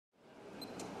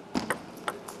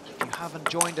haven't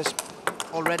joined us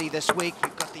already this week,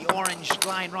 you've got the orange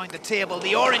line round the table,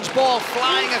 the orange ball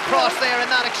flying across there in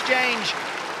that exchange.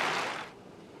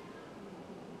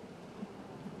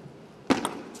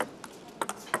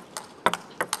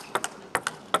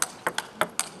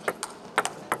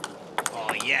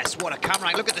 Oh yes, what a camera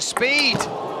angle, look at the speed.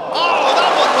 Oh,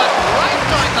 that one went right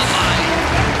down the line.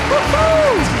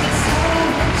 Woohoo!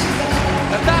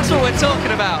 And that's what we're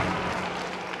talking about.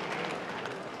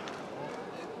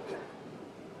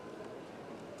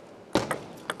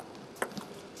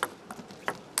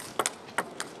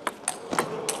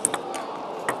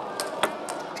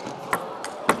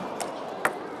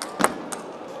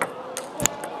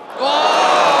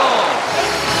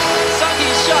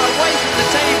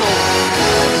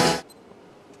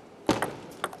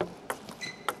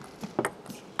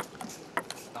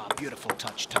 Beautiful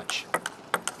touch.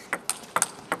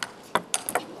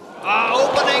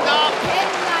 Opening up!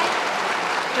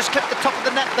 Just clipped the top of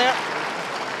the net there.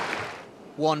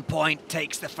 1 point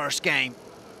takes the first game.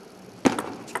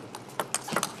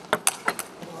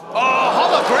 Oh,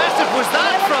 how aggressive was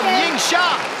that from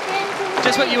Yingsha?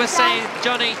 Just what you were saying,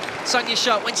 Johnny. Sung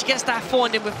Yee-shot, when she gets that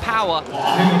forehand in with power,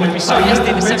 when we saw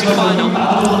yesterday in the semi-final.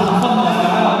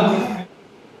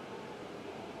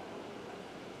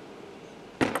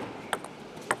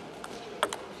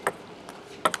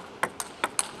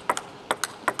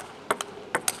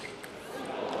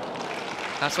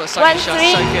 That's what Sung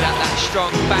Yee-shot's so good at, that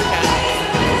strong backhand.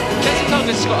 Xingtong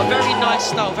has got a very nice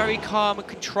style, very calm and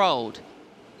controlled.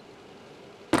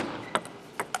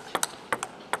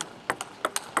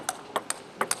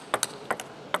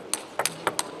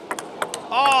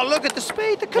 Oh, look at the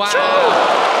speed, the control!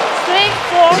 Wow.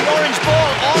 3-4. The orange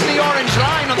ball on the orange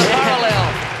line on the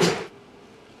parallel.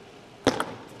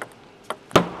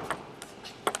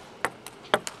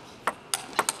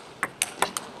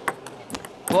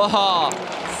 Whoa!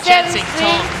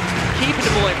 Xingtong keeping the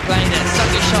ball in play there.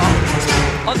 Sung Yee-shot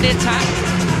on the attack.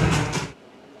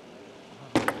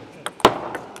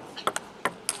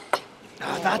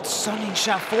 Oh, that's Sung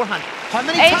Yee-shot forehand. How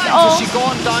many times has she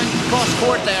gone down cross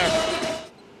court there?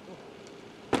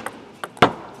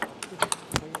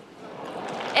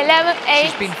 11-8.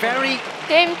 She's been very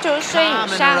Game to calm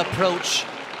in her approach.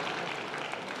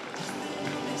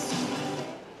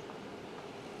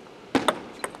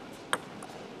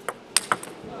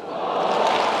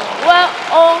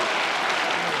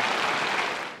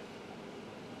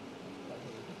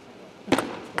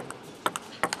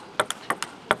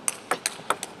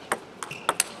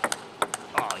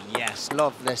 Oh yes,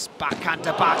 love this backhand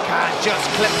to backhand, just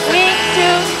clips the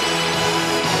net.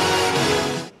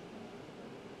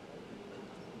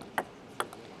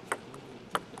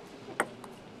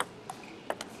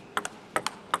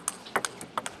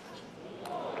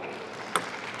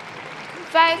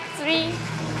 5-3.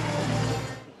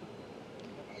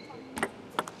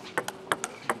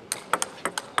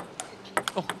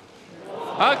 Oh.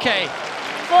 Okay,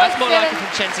 that's more like it from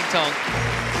Xingtong.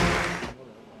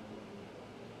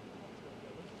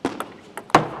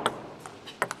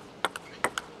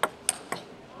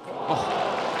 Oh.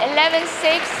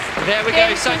 11-6. There we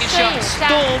go, Sung Yee-shot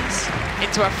storms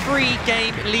into a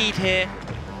 3-game lead here.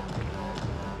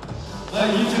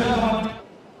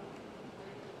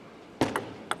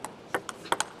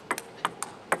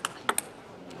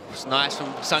 It's nice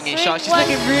from Sung Yee-shot. She's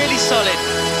looking really solid.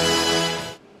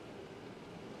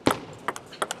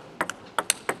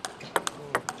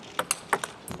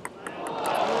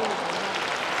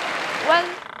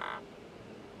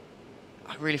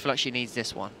 I really feel like she needs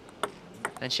this one.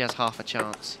 Then she has half a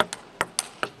chance.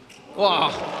 Wow.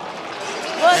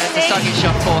 There's the Sung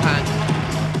Yee-shot forehand.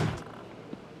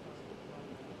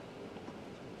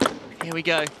 Here we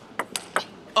go.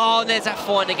 Oh, and there's that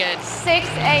forehand again.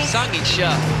 6-8. Sung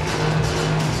Yee-shot.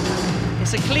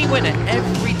 It's a clean winner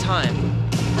every time.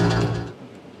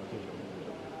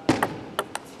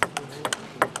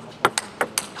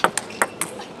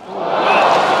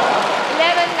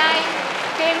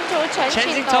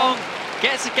 Xingtong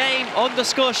gets a game on the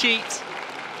score sheet.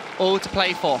 All to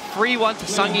play for. 3-1 to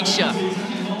Sung Yee-shot.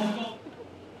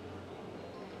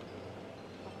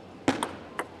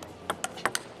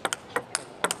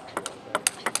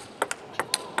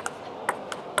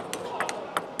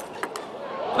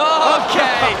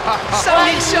 Okay, Sung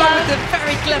Yee-shot with a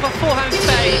very clever forehand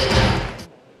fade.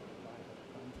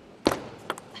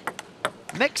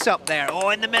 Mix up there. Oh,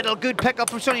 in the middle, good pickup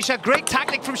from Sung Yee-shot. Great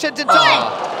tactic from Xingtong.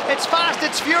 Oh. It's fast,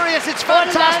 it's furious, it's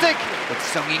fantastic. It's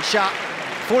Sung Yee-shot.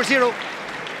 4-0.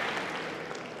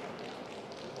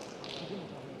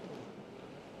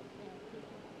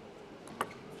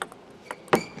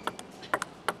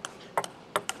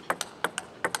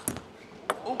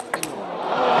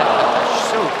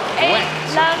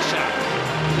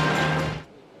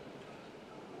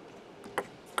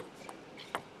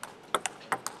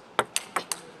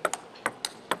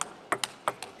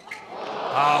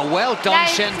 Wow, well done,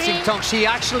 Chen 9-3. Xingtong. She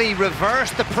actually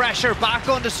reversed the pressure back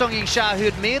onto Yingsha, who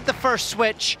had made the first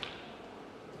switch.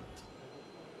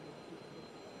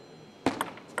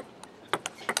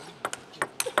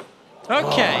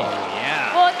 Okay.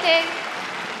 Yeah. 14.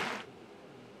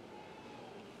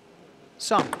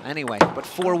 Some, anyway, but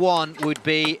 4-1 would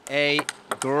be a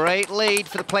great lead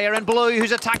for the player in blue,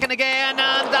 who's attacking again,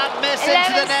 and that miss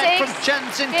into the net from Chen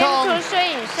Xingtong.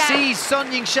 Sees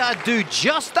Yingsha do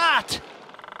just that.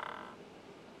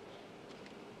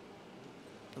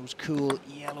 Those cool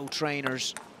yellow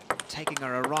trainers taking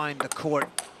her around the court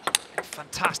in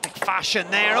fantastic fashion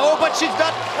there. Oh, but she's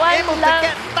not able to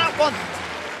get that one.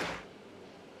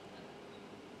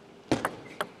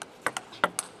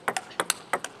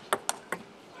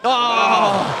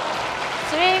 Oh!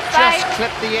 3-5. Just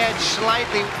clipped the edge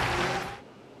slightly.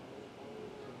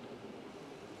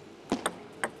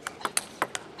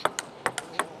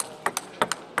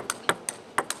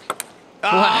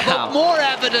 Wow. But more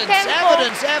evidence,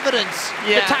 evidence.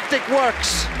 Yeah. The tactic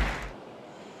works.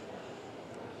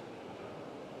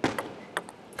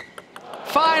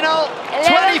 Final,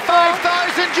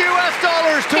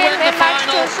 $25,000 to win the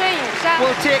final.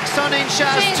 We'll take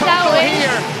Yingsha's total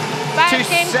here to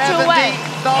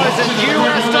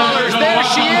 $70,000. There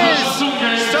she is.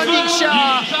 Yingsha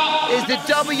is the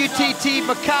WTT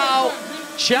Macao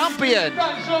champion.